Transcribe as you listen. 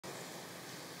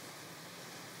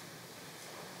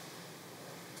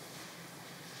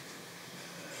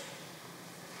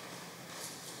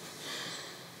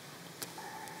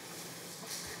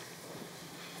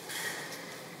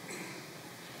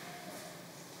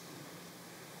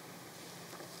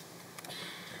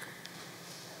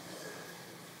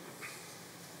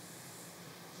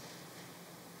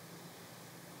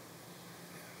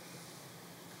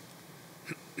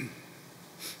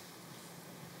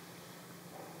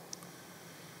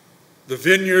The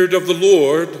vineyard of the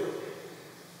Lord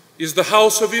is the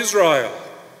house of Israel.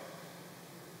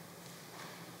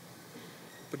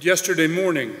 But yesterday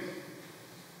morning,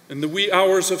 in the wee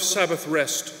hours of Sabbath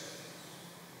rest,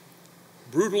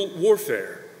 brutal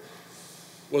warfare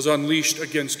was unleashed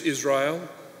against Israel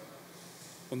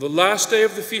on the last day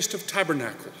of the Feast of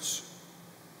Tabernacles.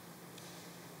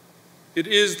 It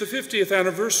is the 50th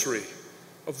anniversary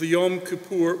of the Yom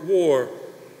Kippur War,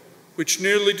 which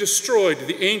nearly destroyed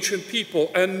the ancient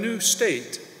people and new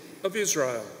state of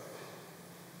Israel.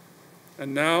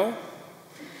 And now,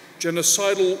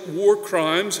 genocidal war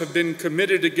crimes have been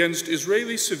committed against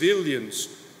Israeli civilians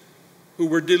who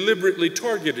were deliberately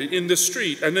targeted in the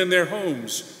street and in their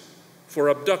homes for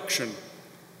abduction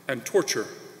and torture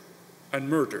and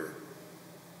murder.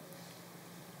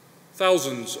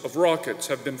 Thousands of rockets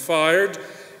have been fired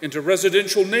into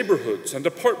residential neighborhoods and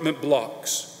apartment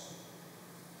blocks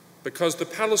because the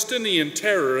Palestinian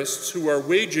terrorists who are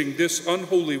waging this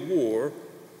unholy war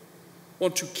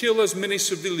want to kill as many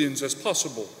civilians as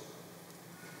possible.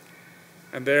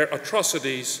 And their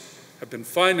atrocities have been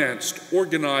financed,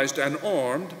 organized, and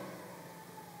armed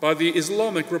by the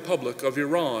Islamic Republic of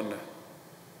Iran.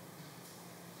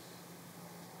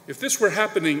 If this were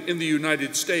happening in the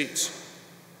United States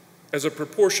as a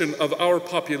proportion of our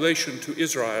population to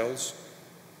Israel's,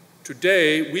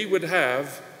 today we would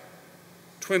have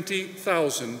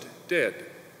 20,000 dead.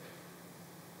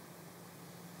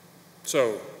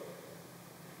 So,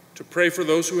 to pray for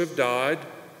those who have died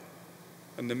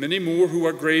and the many more who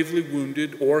are gravely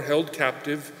wounded or held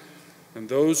captive, and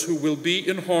those who will be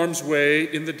in harm's way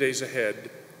in the days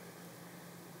ahead,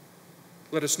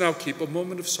 let us now keep a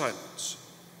moment of silence.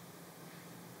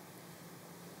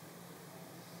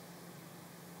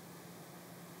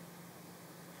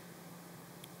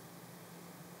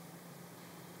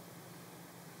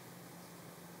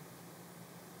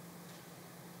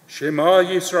 Shema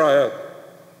Yisrael,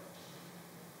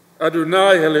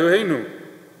 Adonai Eloheinu,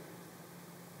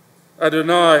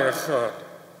 Adonai Echad.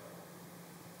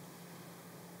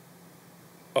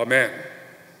 Amen.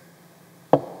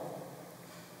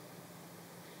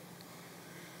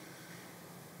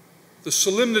 The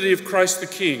Solemnity of Christ the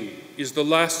King is the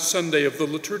last Sunday of the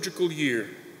liturgical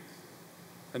year,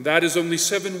 and that is only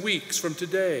 7 weeks from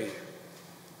today.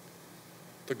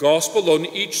 The Gospel on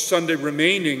each Sunday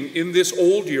remaining in this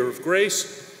old year of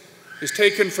grace is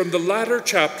taken from the latter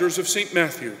chapters of St.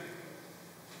 Matthew,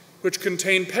 which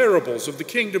contain parables of the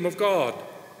kingdom of God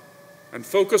and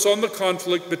focus on the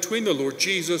conflict between the Lord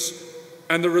Jesus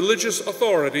and the religious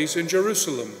authorities in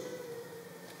Jerusalem.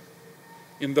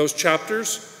 In those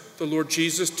chapters, the Lord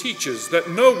Jesus teaches that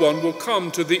no one will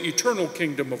come to the eternal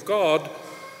kingdom of God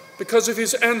because of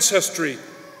his ancestry,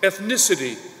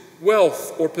 ethnicity,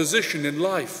 wealth, or position in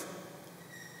life.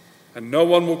 And no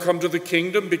one will come to the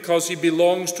kingdom because he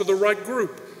belongs to the right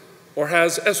group, or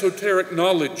has esoteric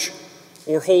knowledge,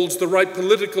 or holds the right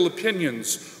political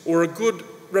opinions, or a good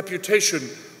reputation,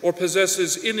 or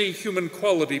possesses any human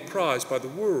quality prized by the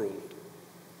world.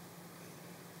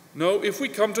 No, if we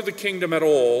come to the kingdom at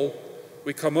all,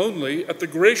 we come only at the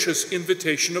gracious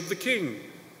invitation of the King,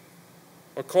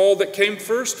 a call that came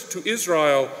first to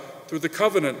Israel through the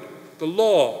covenant, the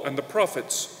law, and the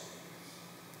prophets,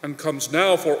 and comes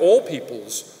now for all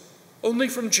peoples only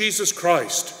from Jesus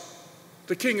Christ,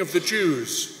 the King of the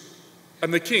Jews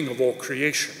and the King of all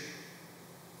creation.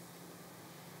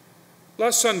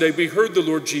 Last Sunday, we heard the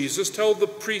Lord Jesus tell the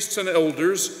priests and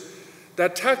elders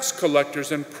that tax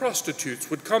collectors and prostitutes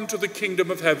would come to the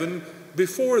kingdom of heaven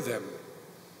before them.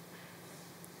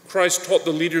 Christ taught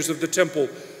the leaders of the temple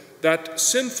that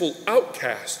sinful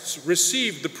outcasts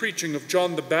received the preaching of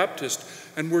John the Baptist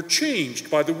and were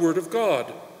changed by the word of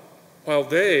God, while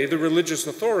they, the religious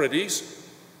authorities,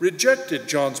 rejected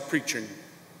John's preaching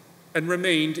and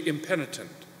remained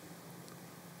impenitent.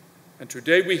 And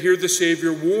today we hear the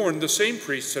Savior warn the same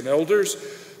priests and elders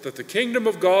that the kingdom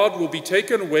of God will be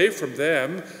taken away from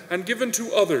them and given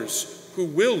to others who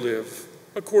will live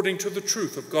according to the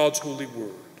truth of God's holy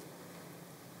word.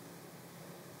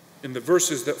 In the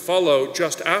verses that follow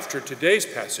just after today's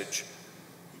passage,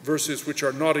 verses which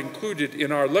are not included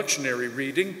in our lectionary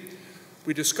reading,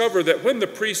 we discover that when the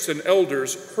priests and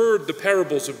elders heard the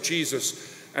parables of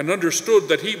Jesus and understood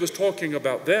that he was talking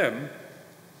about them,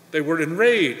 they were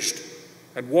enraged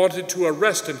and wanted to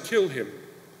arrest and kill him.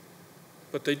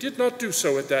 But they did not do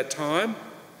so at that time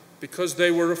because they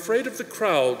were afraid of the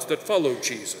crowds that followed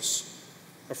Jesus,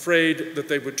 afraid that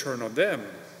they would turn on them.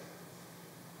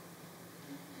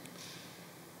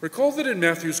 Recall that in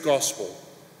Matthew's Gospel,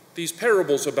 these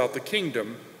parables about the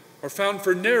kingdom are found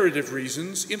for narrative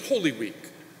reasons in Holy Week,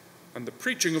 And the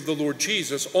preaching of the Lord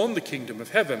Jesus on the kingdom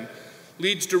of heaven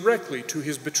leads directly to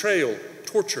his betrayal,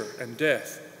 torture, and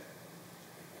death.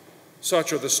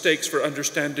 Such are the stakes for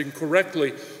understanding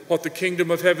correctly what the kingdom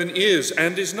of heaven is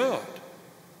and is not,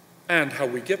 and how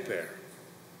we get there.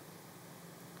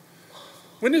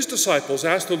 When his disciples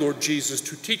asked the Lord Jesus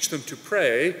to teach them to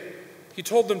pray, he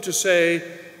told them to say,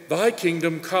 "Thy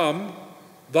kingdom come,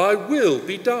 thy will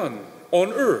be done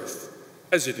on earth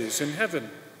as it is in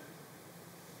heaven."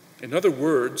 In other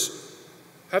words,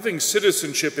 having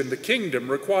citizenship in the kingdom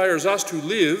requires us to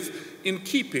live in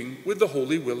keeping with the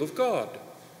holy will of God.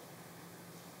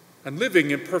 And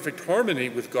living in perfect harmony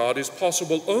with God is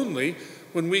possible only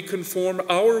when we conform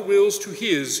our wills to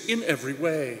his in every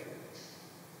way.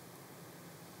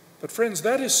 But friends,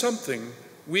 that is something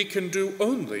we can do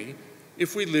only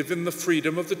if we live in the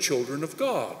freedom of the children of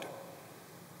God,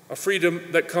 a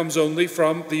freedom that comes only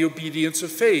from the obedience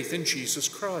of faith in Jesus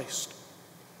Christ.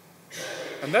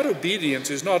 And that obedience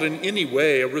is not in any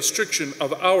way a restriction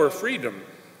of our freedom,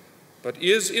 but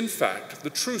is, in fact,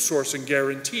 the true source and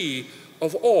guarantee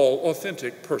of all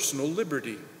authentic personal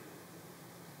liberty.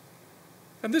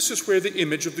 And this is where the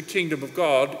image of the kingdom of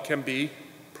God can be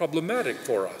problematic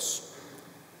for us.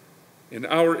 In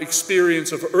our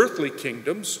experience of earthly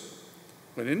kingdoms,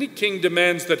 when any king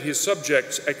demands that his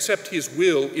subjects accept his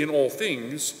will in all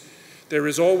things, there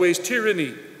is always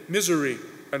tyranny, misery,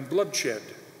 and bloodshed.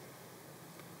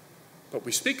 But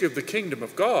we speak of the kingdom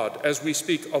of God as we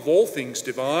speak of all things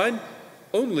divine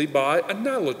only by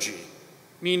analogy,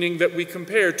 meaning that we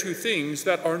compare two things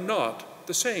that are not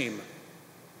the same.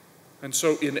 And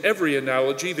so in every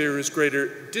analogy there is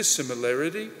greater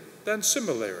dissimilarity than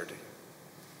similarity.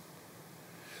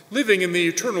 Living in the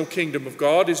eternal kingdom of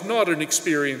God is not an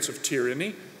experience of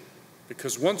tyranny,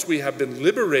 because once we have been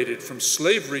liberated from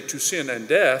slavery to sin and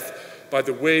death by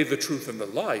the way, the truth, and the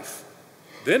life,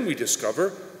 then we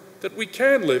discover that we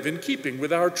can live in keeping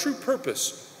with our true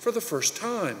purpose for the first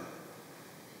time.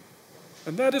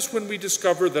 And that is when we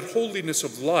discover that holiness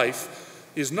of life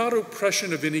is not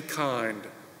oppression of any kind,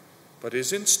 but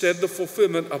is instead the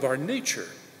fulfillment of our nature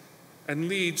and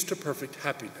leads to perfect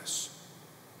happiness.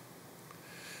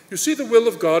 You see, the will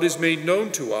of God is made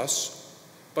known to us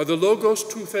by the logos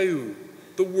tou theou,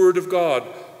 the word of God,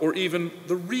 or even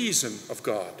the reason of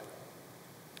God.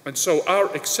 And so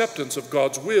our acceptance of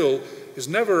God's will is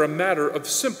never a matter of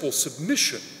simple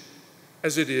submission,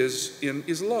 as it is in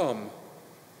Islam.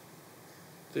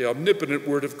 The omnipotent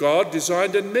Word of God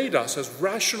designed and made us as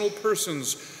rational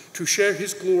persons to share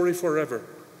his glory forever.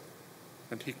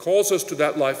 And he calls us to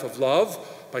that life of love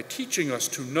by teaching us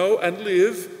to know and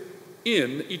live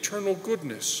in eternal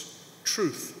goodness,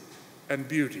 truth, and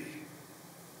beauty.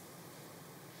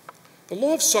 The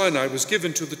law of Sinai was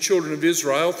given to the children of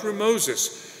Israel through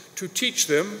Moses to teach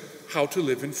them how to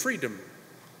live in freedom.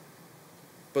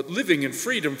 But living in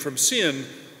freedom from sin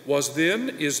was then,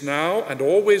 is now, and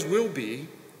always will be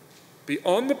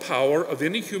beyond the power of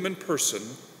any human person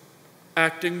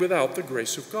acting without the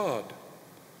grace of God.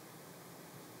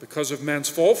 Because of man's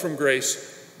fall from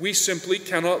grace, we simply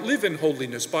cannot live in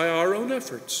holiness by our own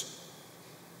efforts.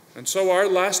 And so our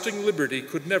lasting liberty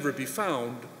could never be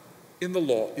found in the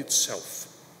law itself.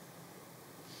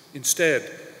 Instead,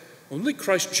 only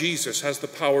Christ Jesus has the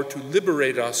power to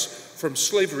liberate us from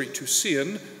slavery to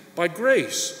sin by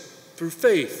grace, through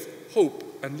faith,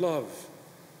 hope, and love.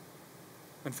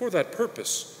 And for that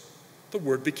purpose, the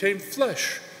Word became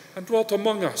flesh and dwelt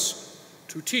among us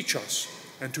to teach us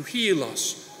and to heal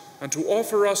us and to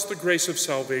offer us the grace of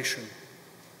salvation.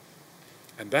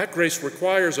 And that grace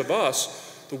requires of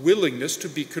us the willingness to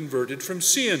be converted from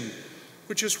sin,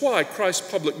 which is why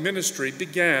Christ's public ministry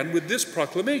began with this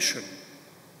proclamation: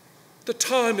 "The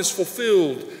time is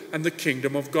fulfilled and the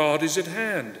kingdom of God is at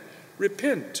hand.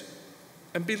 Repent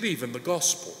and believe in the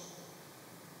gospel."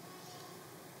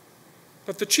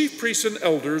 But the chief priests and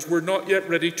elders were not yet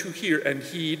ready to hear and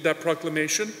heed that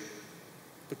proclamation,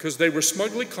 because they were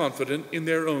smugly confident in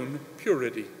their own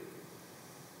purity.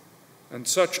 And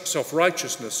such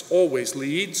self-righteousness always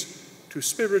leads to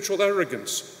spiritual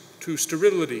arrogance, to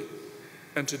sterility,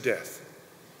 and to death.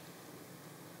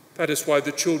 That is why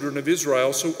the children of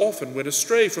Israel so often went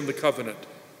astray from the covenant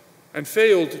and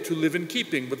failed to live in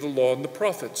keeping with the law and the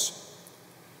prophets.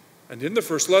 And in the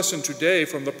first lesson today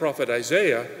from the prophet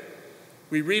Isaiah,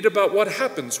 we read about what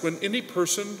happens when any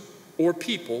person or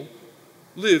people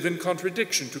live in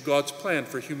contradiction to God's plan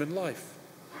for human life.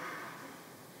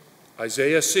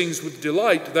 Isaiah sings with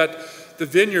delight that the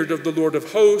vineyard of the Lord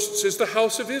of hosts is the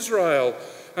house of Israel,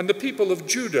 and the people of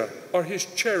Judah are his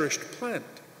cherished plant.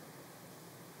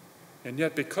 And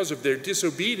yet, because of their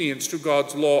disobedience to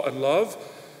God's law and love,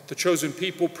 the chosen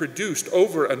people produced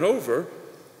over and over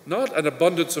not an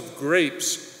abundance of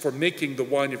grapes for making the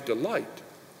wine of delight,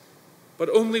 but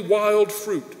only wild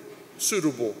fruit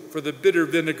suitable for the bitter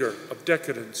vinegar of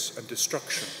decadence and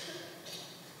destruction.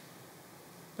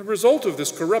 The result of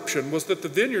this corruption was that the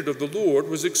vineyard of the Lord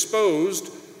was exposed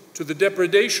to the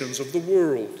depredations of the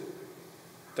world.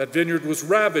 That vineyard was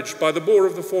ravaged by the boar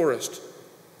of the forest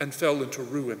and fell into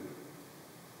ruin.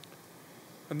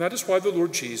 And that is why the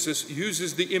Lord Jesus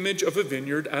uses the image of a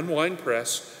vineyard and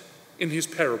winepress in his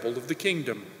parable of the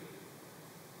kingdom.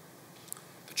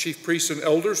 The chief priests and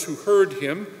elders who heard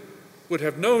him would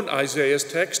have known Isaiah's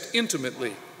text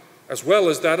intimately, as well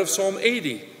as that of Psalm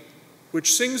 80,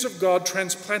 which sings of God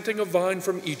transplanting a vine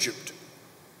from Egypt,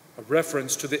 a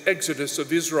reference to the exodus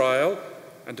of Israel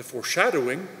and a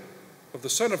foreshadowing of the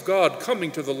Son of God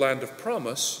coming to the land of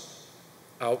promise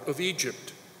out of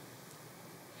Egypt.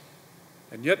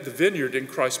 And yet the vineyard in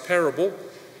Christ's parable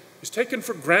is taken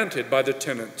for granted by the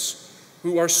tenants,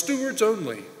 who are stewards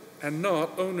only and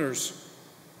not owners.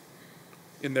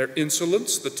 In their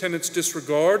insolence, the tenants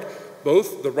disregard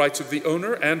both the rights of the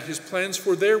owner and his plans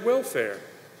for their welfare.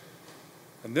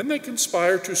 And then they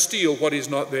conspire to steal what is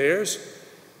not theirs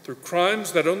through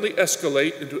crimes that only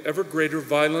escalate into ever greater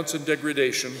violence and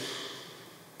degradation,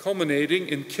 culminating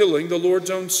in killing the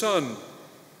Lord's own Son,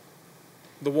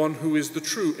 the one who is the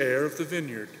true heir of the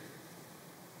vineyard.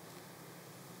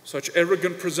 Such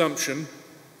arrogant presumption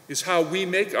is how we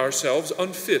make ourselves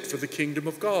unfit for the kingdom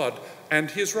of God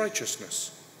and his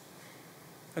righteousness.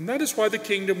 And that is why the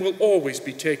kingdom will always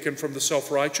be taken from the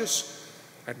self-righteous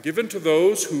and given to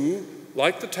those who,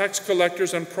 like the tax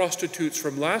collectors and prostitutes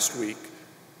from last week,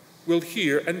 will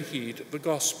hear and heed the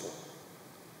gospel.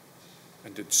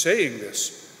 And in saying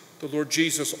this, the Lord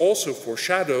Jesus also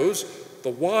foreshadows the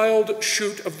wild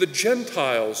shoot of the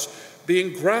Gentiles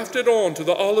being grafted on to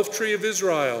the olive tree of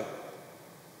Israel,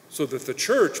 so that the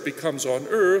church becomes on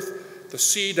earth the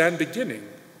seed and beginning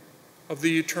of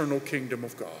the eternal kingdom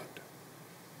of God.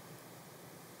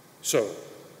 So,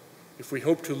 if we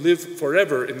hope to live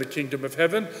forever in the kingdom of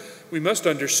heaven, we must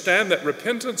understand that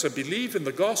repentance and belief in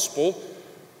the gospel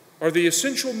are the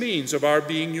essential means of our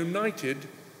being united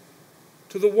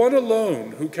to the one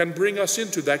alone who can bring us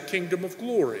into that kingdom of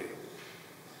glory,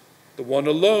 the one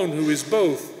alone who is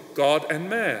both God and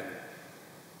man,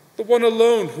 the one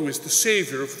alone who is the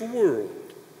Savior of the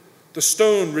world, the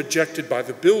stone rejected by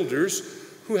the builders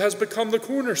who has become the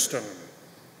cornerstone,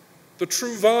 the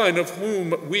true vine of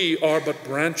whom we are but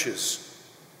branches,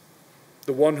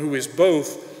 the one who is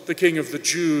both the King of the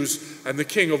Jews and the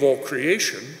King of all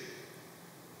creation,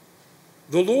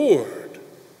 the Lord,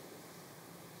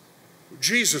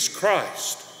 Jesus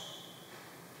Christ,